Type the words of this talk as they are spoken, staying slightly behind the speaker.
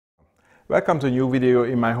Welcome to a new video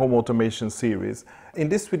in my home automation series. In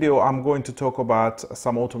this video, I'm going to talk about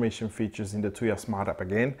some automation features in the Tuya Smart app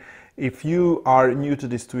again. If you are new to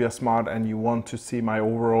this Tuya Smart and you want to see my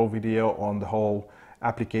overall video on the whole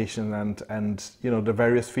application and the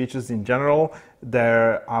various features in general,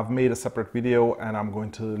 I've made a separate video and I'm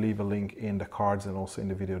going to leave a link in the cards and also in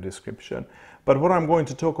the video description. But what I'm going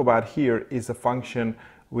to talk about here is a function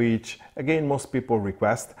which again most people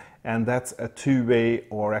request, and that's a two-way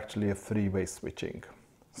or actually a three-way switching.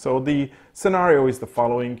 So the scenario is the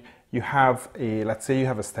following. You have let's say you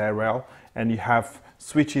have a stairwell and you have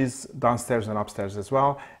switches downstairs and upstairs as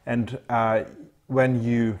well, and when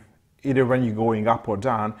you're going up or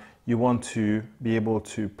down, you want to be able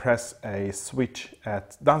to press a switch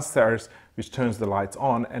at downstairs which turns the lights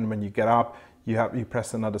on, and when you get up you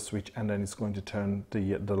press another switch and then it's going to turn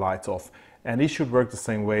the lights off. And it should work the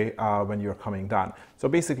same way when you're coming down. So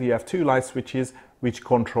basically you have two light switches which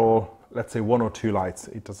control, let's say, one or two lights.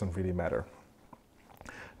 It doesn't really matter.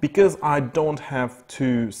 Because I don't have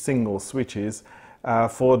two single switches,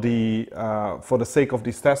 for the sake of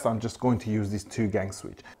this test, I'm just going to use this two gang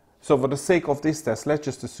switch. So for the sake of this test, let's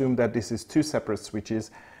just assume that this is two separate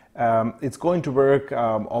switches. It's going to work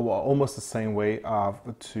almost the same way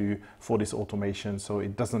for this automation, so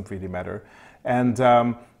it doesn't really matter. And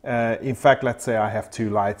in fact, let's say I have two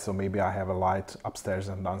lights, so maybe I have a light upstairs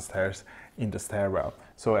and downstairs in the stairwell.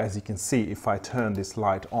 So as you can see, if I turn this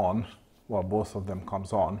light on, well, both of them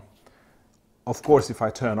comes on. Of course, if I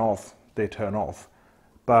turn off, they turn off.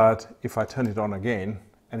 But if I turn it on again,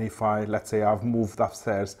 and if let's say I've moved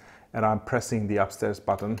upstairs and I'm pressing the upstairs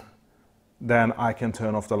button, then I can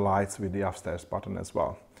turn off the lights with the upstairs button as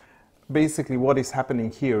well. Basically, what is happening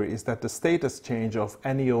here is that the status change of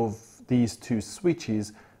any of these two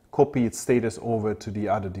switches copy its status over to the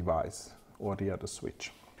other device or the other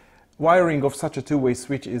switch. Wiring of such a two-way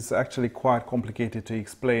switch is actually quite complicated to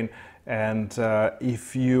explain, and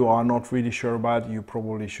if you are not really sure about it, you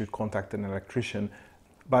probably should contact an electrician.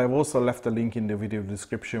 But I've also left a link in the video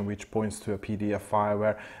description which points to a PDF file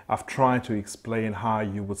where I've tried to explain how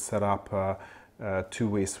you would set up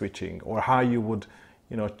two-way switching, or how you would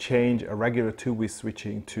change a regular two-way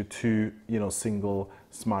switching to two single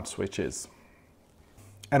smart switches.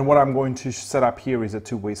 And what I'm going to set up here is a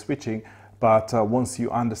two-way switching, but once you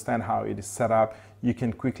understand how it is set up, you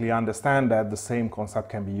can quickly understand that the same concept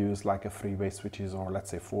can be used like a three-way switches, or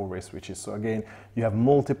let's say four-way switches. So again, you have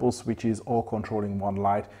multiple switches all controlling one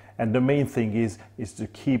light, and the main thing is to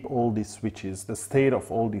keep all these switches, the state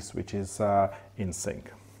of all these switches in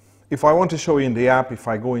sync. If I want to show you in the app, if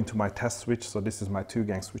I go into my test switch, so this is my two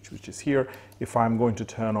gang switch which is here, if I'm going to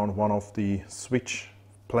turn on one of the switch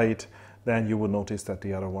plate, then you will notice that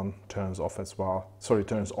the other one turns off as well,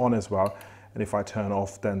 turns on as well. And if I turn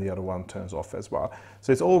off, then the other one turns off as well.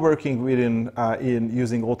 So it's all working within in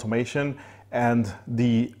using automation, and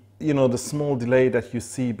the small delay that you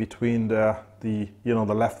see between the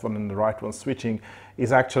left one and the right one switching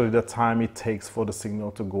is actually the time it takes for the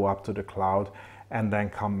signal to go up to the cloud and then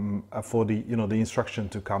come for the instruction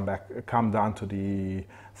to come down to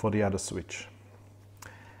for the other switch,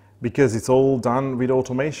 because it's all done with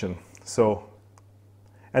automation. So,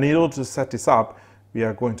 and in order to set this up, we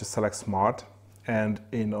are going to select Smart, and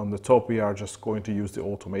on the top we are just going to use the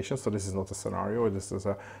automation. So this is not a scenario, this is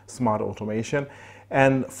a smart automation.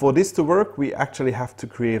 And for this to work, we actually have to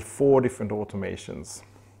create 4 different automations.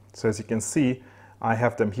 So as you can see, I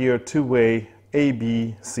have them here, two-way, A,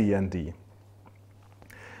 B, C, and D.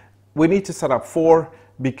 We need to set up 4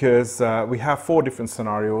 because we have 4 different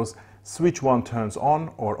scenarios. Switch 1 turns on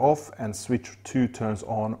or off, and switch 2 turns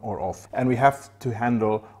on or off. And we have to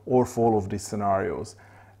handle all 4 of these scenarios.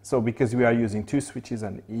 So because we are using 2 switches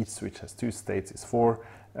and each switch has 2 states, it's 4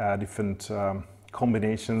 different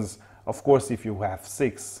combinations. Of course, if you have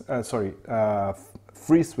 3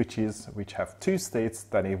 switches which have 2 states,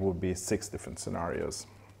 then it will be 6 different scenarios.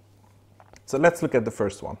 So let's look at the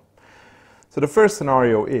first one. So the first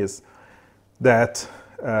scenario is that,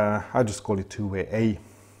 I just call it two-way A.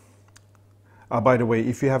 By the way,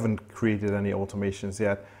 if you haven't created any automations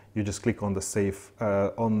yet, you just click on the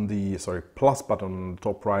plus button on the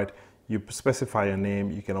top right. You specify a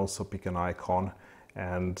name. You can also pick an icon,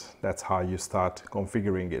 and that's how you start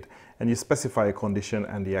configuring it. And you specify a condition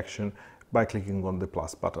and the action by clicking on the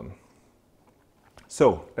plus button.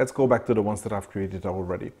 So let's go back to the ones that I've created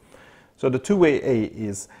already. So the two-way A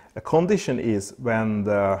is a condition is when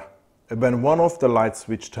one of the light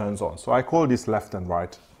switch turns on. So I call this left and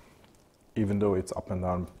right, even though it's up and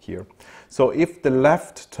down here. So if the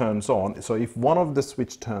left turns on, so if one of the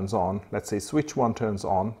switch turns on, let's say switch 1 turns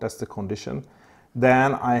on, that's the condition,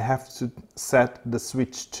 then I have to set the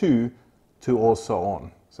switch 2 to also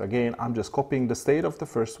on. So again, I'm just copying the state of the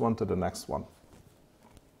first one to the next one.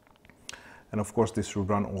 And of course, this should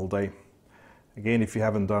run all day. Again, if you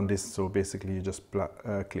haven't done this, so basically you just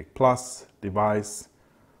click plus, device,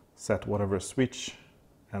 set whatever switch,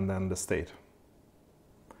 and then the state.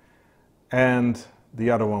 And the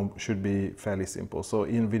other one should be fairly simple. So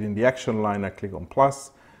within the action line, I click on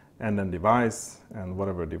plus, and then device, and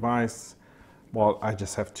whatever device. Well, I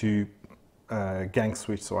just have to gang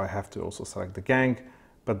switch, so I have to also select the gang.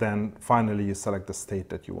 But then finally, you select the state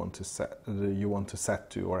that you want to set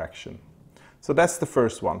to or action. So that's the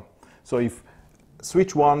first one. So if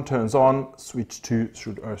switch 1 turns on, switch 2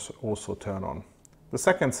 should also turn on. The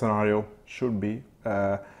second scenario should be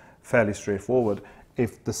fairly straightforward.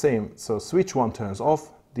 If the same, so switch 1 turns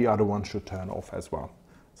off, the other one should turn off as well.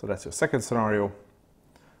 So that's your second scenario.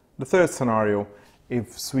 The third scenario,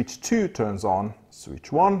 if switch 2 turns on,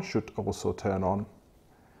 switch 1 should also turn on.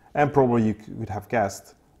 And probably you would have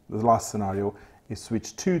guessed the last scenario, if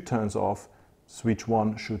switch 2 turns off, switch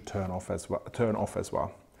 1 should turn off as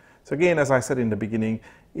well. So again, as I said in the beginning,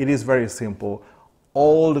 it is very simple.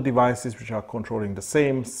 All the devices which are controlling the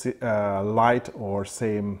same light or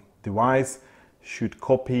same device should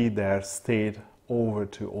copy their state over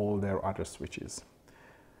to all their other switches.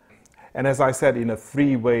 And as I said, in a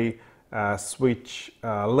three-way switch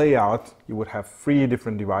layout, you would have 3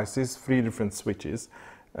 different devices, 3 different switches,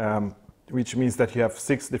 which means that you have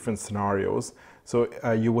 6 different scenarios. So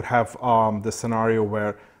you would have the scenario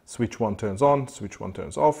where switch 1 turns on, switch 1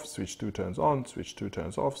 turns off, switch 2 turns on, switch 2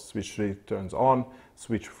 turns off, switch 3 turns on,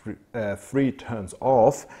 switch 3 turns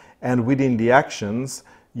off. And within the actions,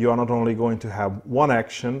 you are not only going to have one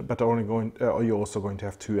action, but you're also going to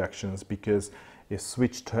have 2 actions, because if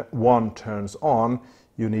switch 1 turns on,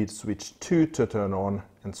 you need switch 2 to turn on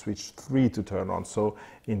and switch 3 to turn on. So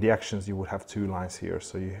in the actions, you would have 2 lines here.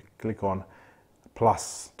 So you click on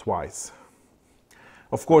plus twice.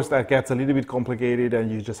 Of course, that gets a little bit complicated,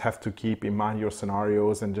 and you just have to keep in mind your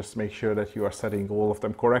scenarios and just make sure that you are setting all of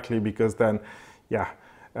them correctly, because then,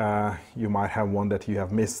 you might have one that you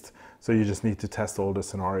have missed. So you just need to test all the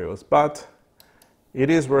scenarios. But it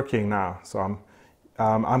is working now. So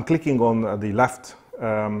I'm clicking on the left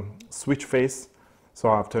switch face. So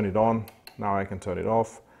I've turned it on. Now I can turn it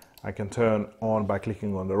off. I can turn on by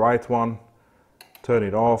clicking on the right one, turn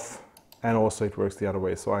it off, and also it works the other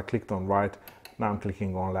way. So I clicked on right. Now I'm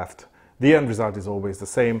clicking on left. The end result is always the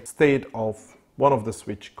same. State of one of the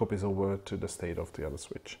switch copies over to the state of the other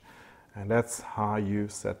switch. And that's how you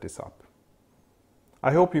set this up.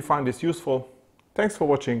 I hope you find this useful. Thanks for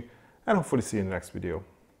watching, and hopefully see you in the next video.